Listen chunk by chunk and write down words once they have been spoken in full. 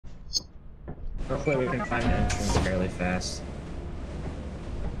Hopefully we can find the entrance fairly fast.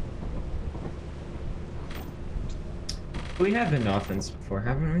 We have been offense before,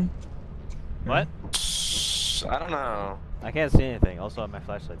 haven't we? What? I don't know. I can't see anything. Also, my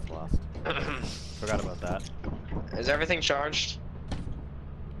flashlight's lost. Forgot about that. Is everything charged?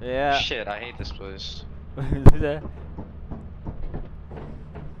 Yeah. Shit, I hate this place.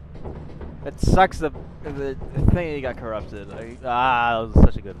 It sucks the thing got corrupted. That was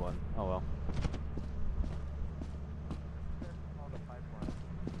such a good one. Oh well.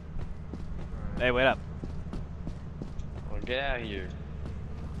 Hey, wait up. Well, get out of here.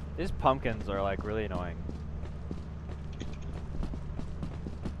 These pumpkins are like really annoying.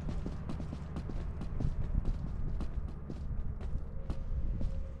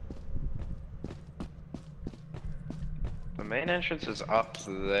 The main entrance is up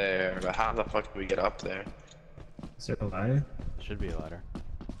there, but how the fuck do we get up there? Is there a ladder? Should be a ladder.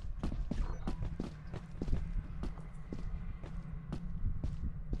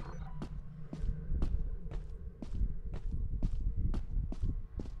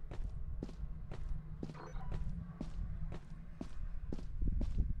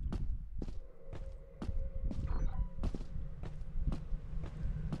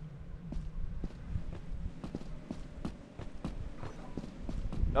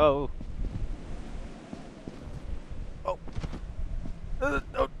 Oh. Oh. No,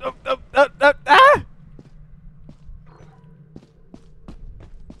 no, no, no, no, ah!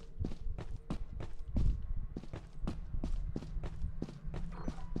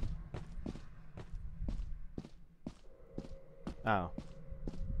 Oh.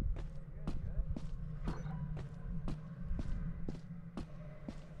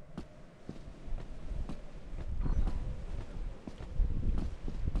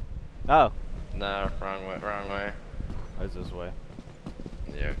 Oh. No, wrong way, wrong way. Where's this way?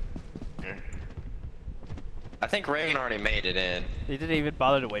 Yeah. I think Reagan already made it in. He didn't even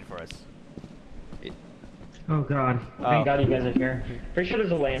bother to wait for us. Oh god. Oh. Thank god you guys are here. Pretty sure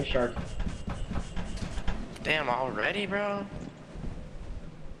there's a land shark. Damn, already, bro?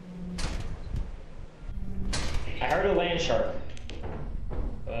 I heard a land shark.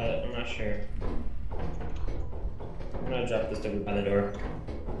 But I'm not sure. I'm gonna drop this over by the door.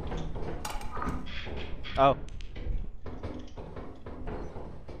 Oh.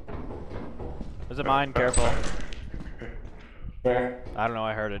 There's a mine, careful. Where? I don't know,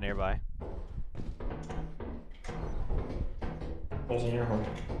 I heard it nearby. What's in your home?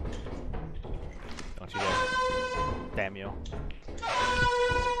 Don't you dare. Damn you.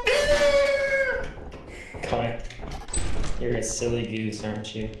 Connor. You're a silly goose,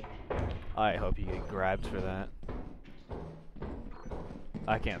 aren't you? I hope you get grabbed for that.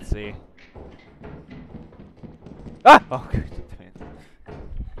 I can't see. Ah! Oh, damn it.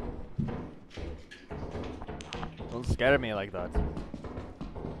 Don't scare me like that.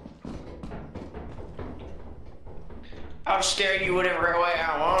 I'll scare you whatever way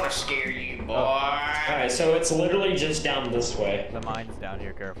I want to scare you, boy. Alright, so it's literally just down this way. The mine's down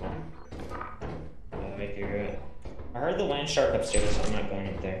here, careful. I hear it. I heard the land shark upstairs, so I'm not going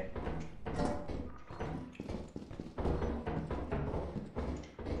up there.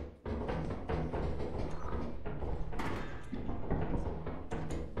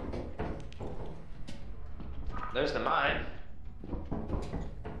 There's the mine.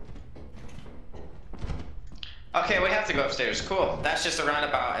 Okay, we have to go upstairs. Cool. That's just a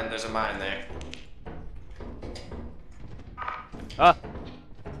roundabout and there's a mine there. Ah!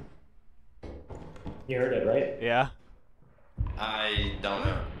 You heard it, right? Yeah. I don't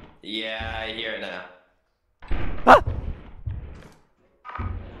know. Yeah, I hear it now. Ah!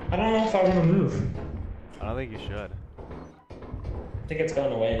 I don't know if I want to move. I don't think you should. I think it's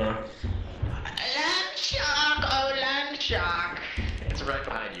going away now. Land shark, oh land shark. It's right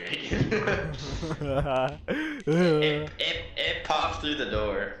behind you. it popped through the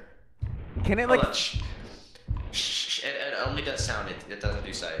door. Can it like... Hold on, shh. It only does sound, it doesn't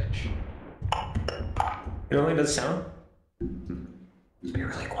do sight. It only does sound? Be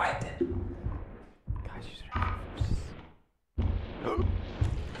really quiet then. Guys, use your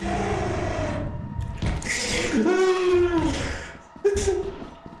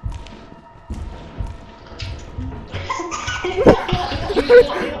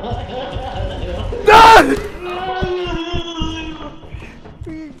No!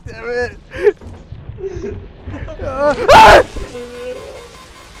 Damn it!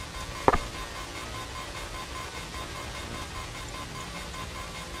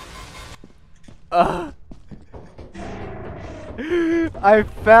 Ah! I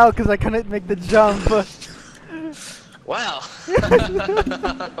fell because I couldn't make the jump. Well.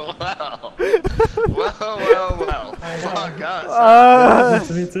 Well. Well. Fuck us.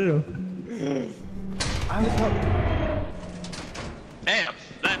 Me too. I was Damn,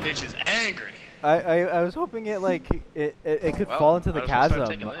 that bitch is angry. I was hoping it like it could Well, fall into the I was gonna start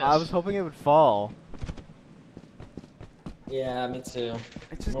chasm. taking I was this. hoping it would fall. Yeah, me too. I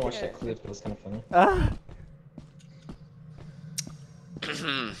I just watched can't- that clip. It was kind of funny. Ah.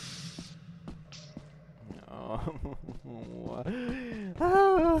 No.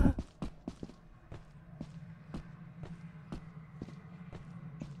 Ah.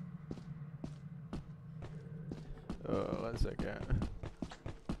 Oh, 1 second.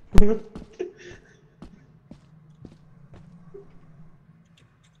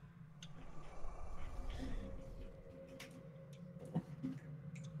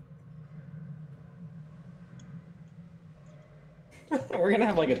 We're gonna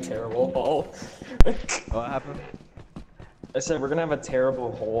have like a terrible haul. What happened? I said we're gonna have a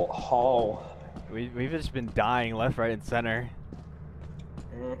terrible haul. We've just been dying left, right, and center.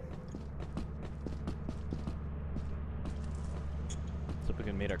 Mm. So we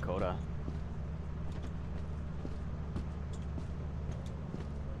can meet our quota.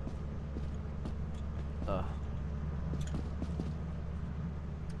 Ugh.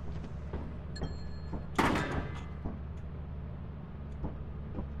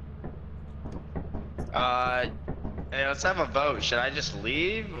 Hey, let's have a vote. Should I just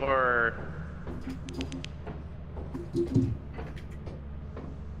leave or?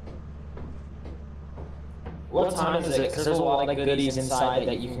 What time is it? Because there's a lot of goodies inside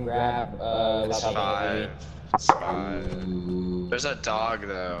that you can grab without Five. It's 5. There's a dog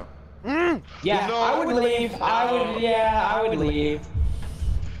though. Yeah, No, I would leave. I would leave.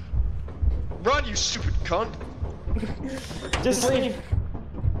 Run, you stupid cunt! Just leave.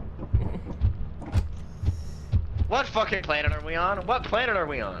 What fucking planet are we on? What planet are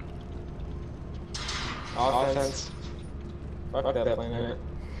we on? Offense. Fuck that planet.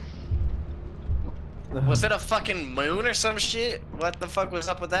 Was it a fucking moon or some shit? What the fuck was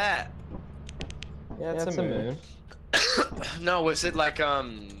up with that? Yeah, it's a moon. No, was it like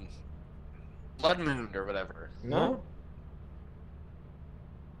blood moon or whatever? No?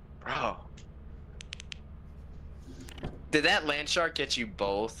 Bro. Did that land shark get you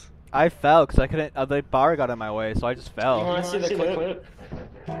both? I fell because I couldn't. The bar got in my way, so I just You fell. wanna see the clip?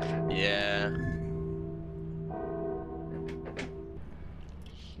 Yeah.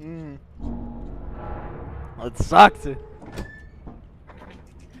 It sucked.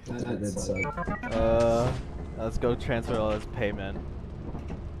 That did suck. Let's go transfer all this payment.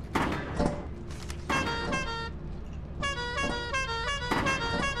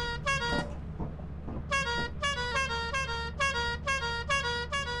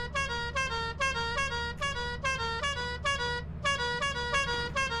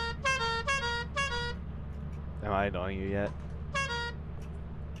 Am I annoying you yet?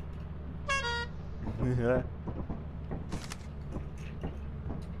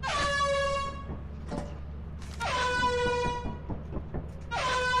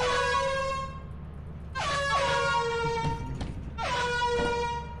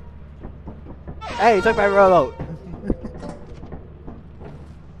 Hey, you took my remote.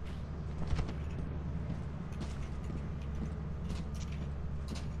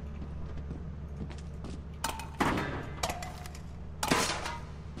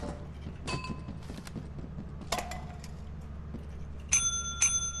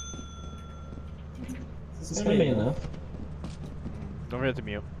 This is gonna be enough. Don't forget to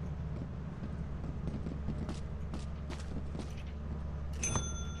mute.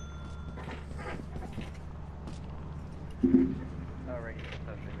 Alright,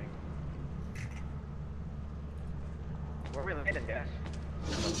 where are we landing, guys?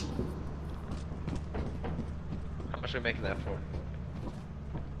 How much are we making that for?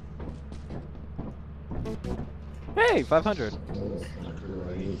 Hey, 500.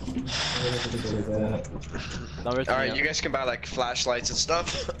 Alright, you guys can buy like flashlights and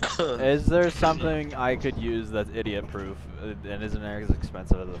stuff. Is there something I could use that's idiot-proof and isn't as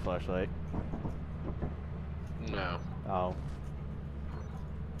expensive as a flashlight? No. Oh.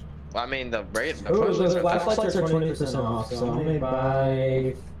 Well, I mean, the rate. The Oh, flashlights those are flashlights are 20% off, so I'm gonna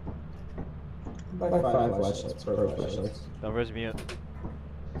buy 5 flashlights, pro flashlights. Don't forget to mute.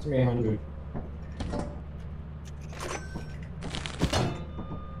 It's 300.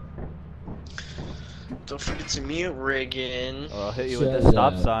 Don't forget to mute rigging. Or I'll hit you with the Says,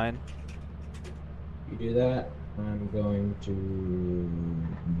 stop sign. You do that, I'm going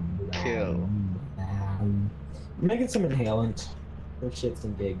to Kill. I'm making some inhalant for shits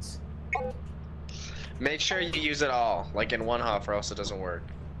and gigs. Make sure you use it all, like in one huff, or else it doesn't work.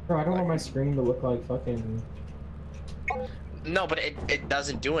 Bro, I don't want my screen to look like fucking... No, but it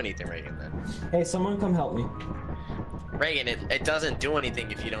doesn't do anything, Reagan, then. Hey, someone come help me. Reagan, it doesn't do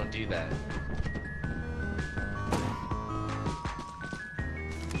anything if you don't do that.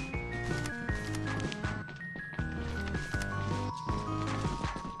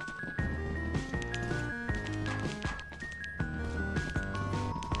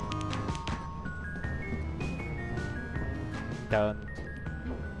 Done.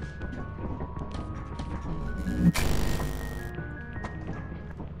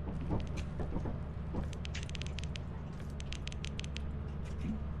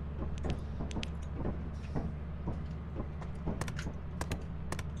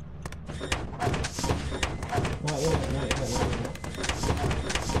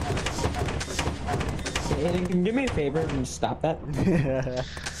 Aiden, can you do me a favor and stop that?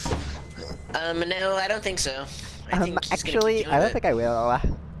 No, I don't think so. I think he's gonna Actually, keep doing I don't it. think I will.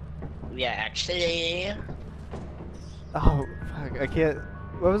 Yeah, actually. Oh, fuck, I can't.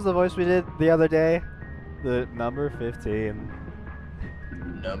 What was the voice we did the other day? The number 15.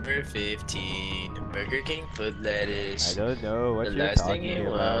 Number 15, Burger King foot lettuce. I don't know what The you're last thing talking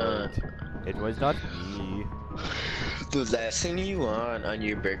you about. It was not me. The last thing you want on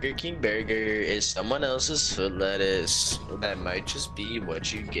your Burger King burger is someone else's foot lettuce. That might just be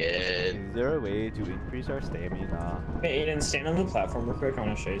what you get. Is there a way to increase our stamina? Hey, Aiden, stand on the platform real quick. I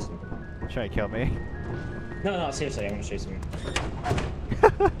want to show you something. Trying to kill me? No, seriously, I want to show you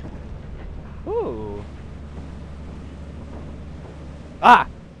something. Ooh. Ah!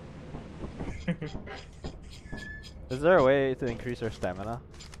 Is there a way to increase our stamina?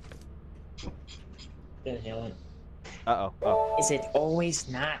 Inhale it. Uh-oh. Oh. Is it always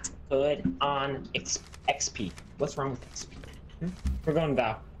not good on XP? What's wrong with XP? We're going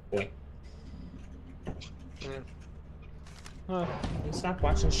Val, boy. Stop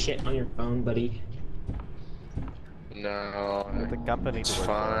watching shit on your phone, buddy. No, The company it's to work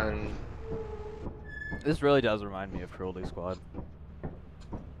fun. for. This really does remind me of Cruelty Squad.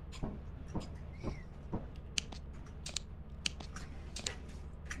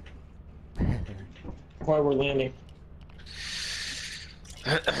 Boy, we're landing.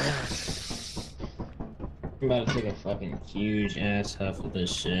 I'm about to take a fucking huge ass huff of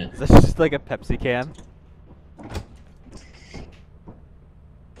this shit. Is this just like a Pepsi can?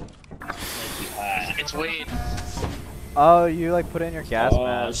 It's weed. Oh, you like put it in your gas Oh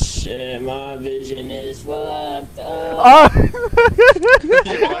mask. shit, my vision is fucked up. Oh! Your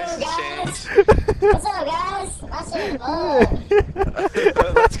voice changed. What's up, guys? What's up?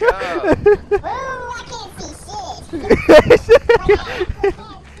 Let's go. Woo, I can't see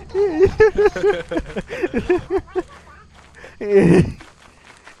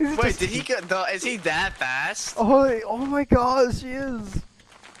shit. Wait, did he get the? Is he that fast? Oh my gosh, he is.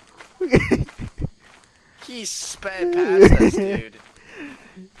 He sped past us, dude.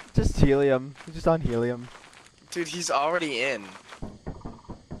 Just helium. He's just on helium. Dude, he's already in.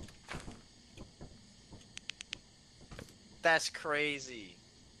 That's crazy.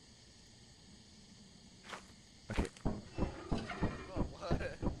 Okay. Oh, what?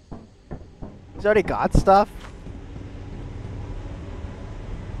 He's already got stuff?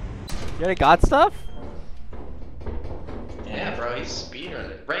 You already got stuff? Yeah, bro, he's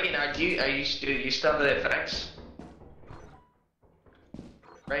speedrunning. Reagan, do you still have the effects?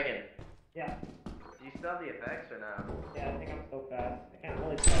 Reagan, Yeah, do you still have the effects or no? yeah, I think I'm so fast. I can't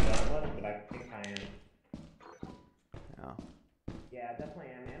really tell that much, but I think I am. No. Yeah, definitely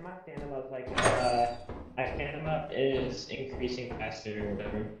am. And my stand-up is like, my stand-up is increasing faster or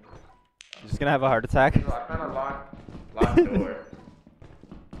whatever. You're just gonna have a heart attack? I found a locked door.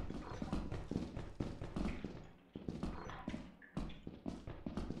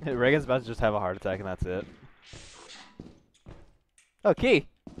 Reagan's about to just have a heart attack and that's it. Oh, key!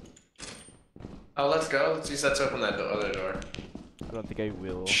 Oh, let's go. Let's use that to open that other door. I don't think I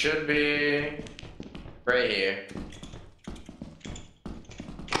will. Should be right here.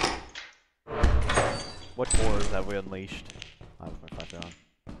 What horrors have we unleashed? I have my flashlight on.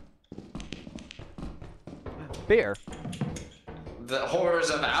 Beer! The horrors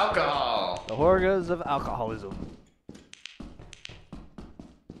of alcohol. The horrors of alcoholism.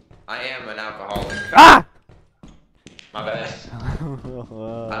 I am an alcoholic. Ah! My bad.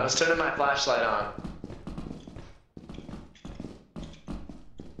 I was turning my flashlight on.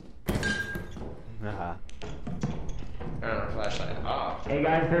 Uh-huh. Turn my flashlight off. Hey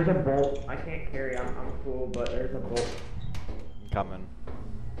guys, there's a bolt. I can't carry. I'm cool, but there's a bolt. Coming.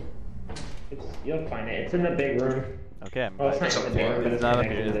 You'll find it. It's in the big room. Okay, I'm Well, it's back. not in the big room, but It's it's not up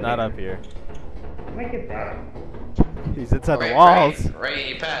connected here. to It's the not big up room. here. Make it that. He's inside the Ray, walls. Ray,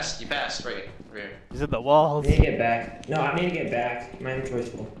 you passed, Ray. Over here. He's in the walls. I need to get back. No, I need to get back. My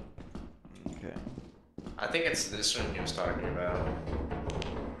choiceful. Okay. I think it's this one he was talking about.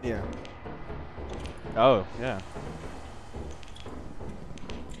 Yeah. Oh, yeah.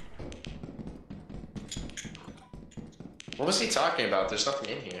 What was he talking about? There's nothing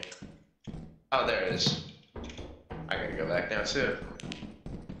in here. Oh, there it is. I gotta go back now too.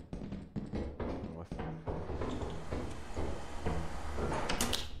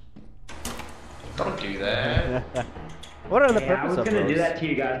 Don't do that. What are the Yeah, I purpose was of gonna do those? that to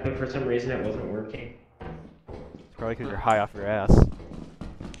you guys, but for some reason it wasn't working. It's probably because you're high off your ass.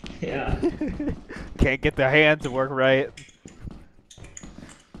 Yeah. Can't get the hand to work right.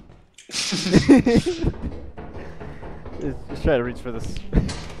 Just try to reach for this.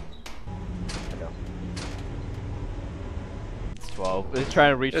 It's 12. It's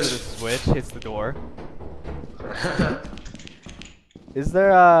trying to reach for the switch, hits the door. Is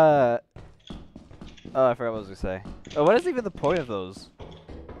there oh, I forgot what I was gonna say. Oh, what is even the point of those?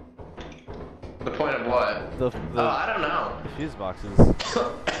 The point of what? The Oh, I don't know. fuse boxes.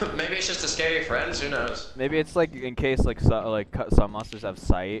 Maybe it's just to scare your friends. Who knows? Maybe it's like in case like some monsters have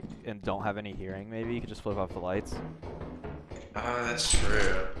sight and don't have any hearing. Maybe you could just flip off the lights. Oh, that's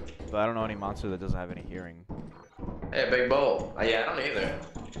true. But I don't know any monster that doesn't have any hearing. Hey, big bowl. Yeah, I don't either.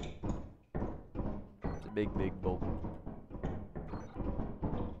 It's a big bolt.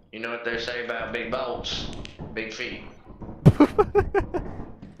 You know what they say about big bolts? Big feet. You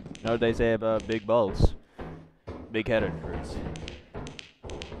know what they say about big bolts? Big headed fruits.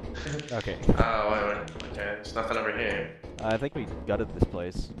 Okay. Oh, wait. Okay, there's nothing over here. I think we gutted this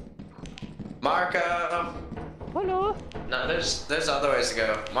place. Marco! Hello. No, there's other ways to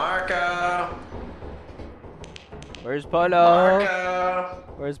go. Marco! Where's Polo? Marco!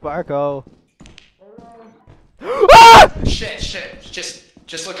 Where's Barco? Shit.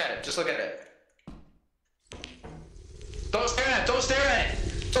 Just look at it. Just look at it. Don't stare at it. Don't stare at it.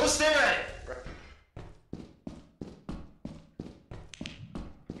 Don't stare at it.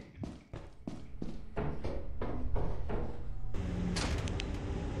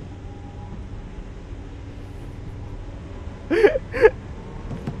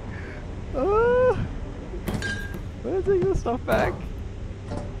 Where is taking this stuff back?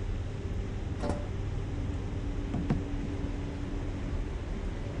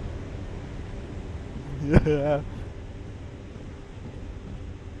 Yeah.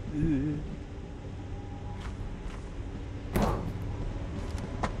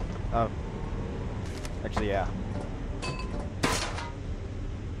 Oh. Actually, yeah.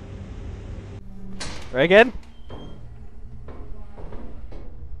 Reagan?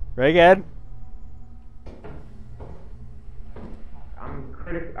 Reagan?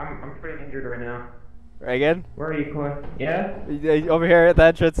 I'm pretty injured right now. Reagan? Where are you, Coy? Yeah? Over here at the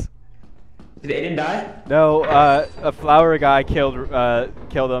entrance. Did Aiden die? No, a flower guy killed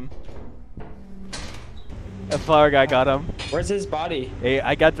him. A flower guy got him. Where's his body? Hey,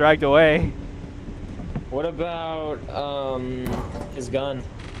 I got dragged away. What about his gun?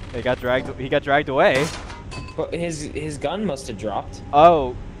 He got dragged away. But his gun must have dropped.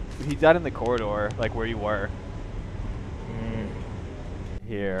 Oh, he died in the corridor, like where you were.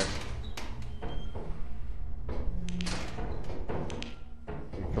 Here.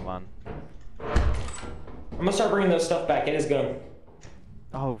 Come on. I'm gonna start bringing those stuff back. Get his gun.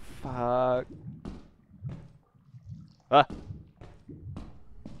 Oh, fuck. Ah.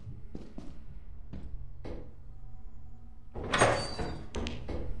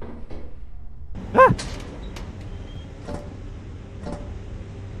 Ah!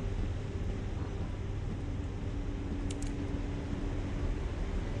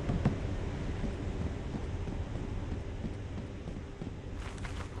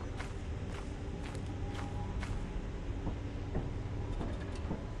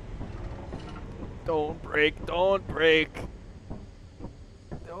 Don't break, don't break.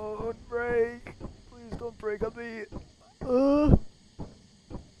 Don't break. Please don't break on me. Oh.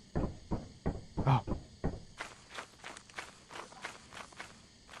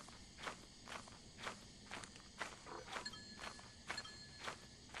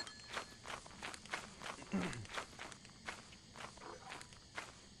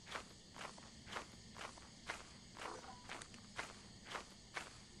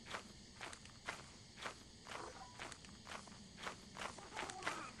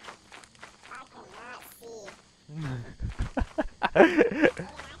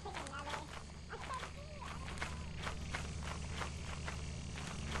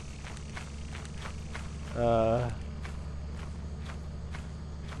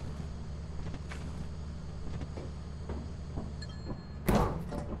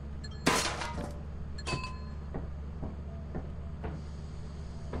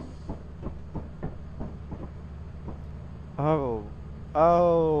 Oh.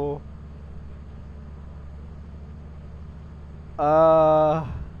 Oh. Oh.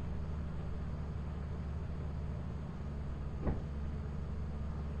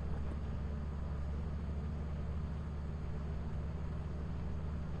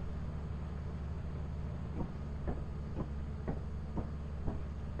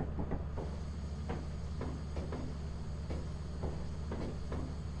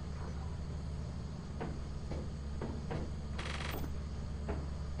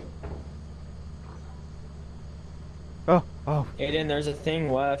 Oh. Aiden, there's a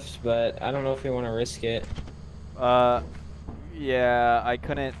thing left, but I don't know if we want to risk it. Yeah, I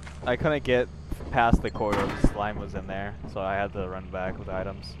couldn't get past the corridor. The slime was in there, so I had to run back with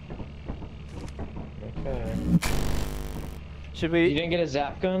items. Okay. Should You we? didn't get a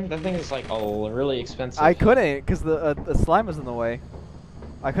zap gun? That thing is like really expensive. I couldn't, cause the slime was in the way.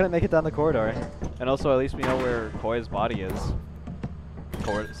 I couldn't make it down the corridor, and also at least we know where Koi's body is.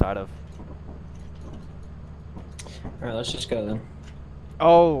 Side of. All right, let's just go then.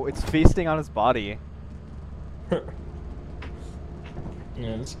 Oh, it's feasting on his body. Yeah,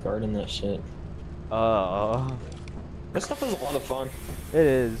 let's garden that shit. That This stuff is a lot of fun. It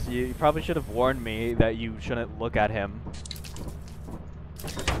is. You probably should have warned me that you shouldn't look at him.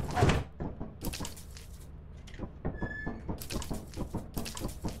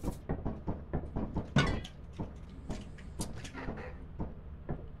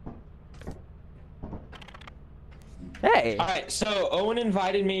 Hey! Alright, so Owen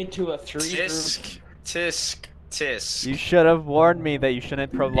invited me to a 3-group... Tisk. You should have warned me that you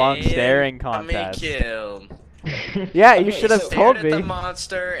shouldn't prolong Man, staring I'm gonna contest. kill. Yeah, you Okay, should have so- told Stared at me. the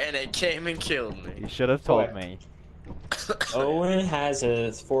monster and it came and killed You me. should have told Okay. me. Owen has a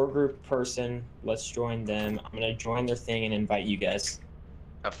 4-group person. Let's join them. I'm gonna join their thing and invite you guys.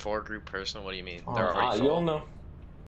 A 4-group person? What do you mean? They're already You'll full. know.